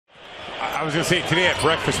I was going to say, today at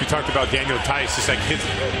breakfast, we talked about Daniel Tice, just like his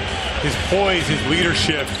poise, his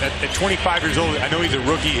leadership. At 25 years old, I know he's a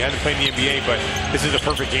rookie, he hasn't played in the NBA, but this is a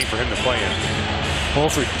perfect game for him to play in.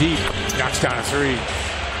 Horford deep, knocks down a three.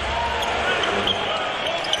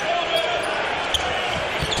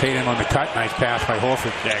 Tatum on the cut, nice pass by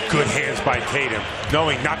Horford. Yeah, good hands by Tatum,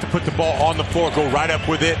 knowing not to put the ball on the floor, go right up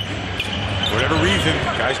with it. Whatever reason,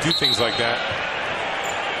 guys do things like that.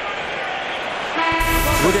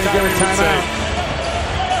 We're going to give a timeout.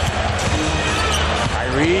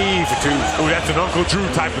 Kyrie for two. Oh, that's an Uncle Drew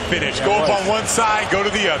type of finish. Go up on one side, go to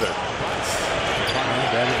the other.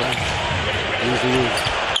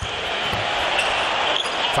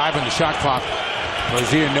 Five on the shot clock.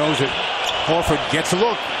 Rozier knows it. Horford gets a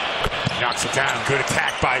look. Knocks it down. Good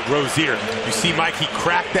attack by Rozier. You see, Mike, he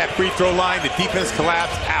cracked that free throw line. The defense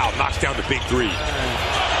collapsed. Al knocks down the big three.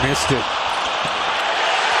 Missed it.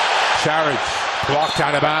 Sharage blocked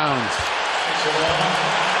out of bounds.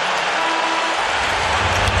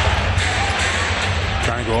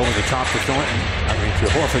 Trying to go over the top for Thornton. I mean, for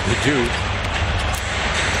Horford to do.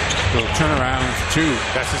 Little turnaround for two.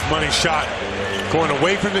 That's his money shot. Going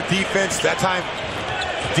away from the defense. That time,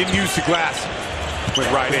 didn't use the glass. Went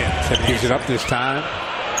right in. Gives it up this time.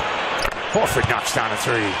 Horford knocks down a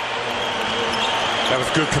three. That was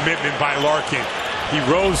good commitment by Larkin. He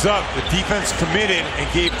rose up, the defense committed, and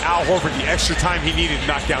gave Al Horford the extra time he needed to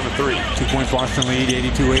knock down the three. 2-point Boston lead,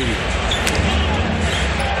 82-80.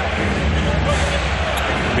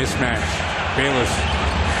 Mismatch. Bayless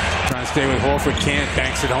trying to stay with Horford, can't,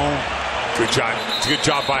 banks it home. Good job. It's a good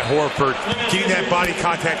job by Horford. Getting that body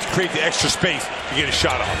contact to create the extra space to get a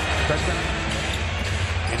shot off.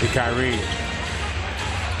 Into Kyrie.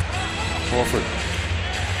 Horford.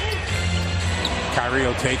 Kyrie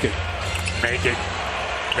will take it. Make it.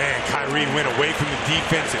 Man, Kyrie went away from the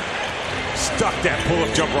defense and stuck that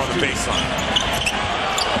pull-up jumper on the baseline.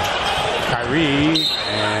 Kyrie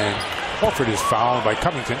and Horford is fouled by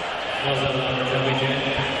Covington.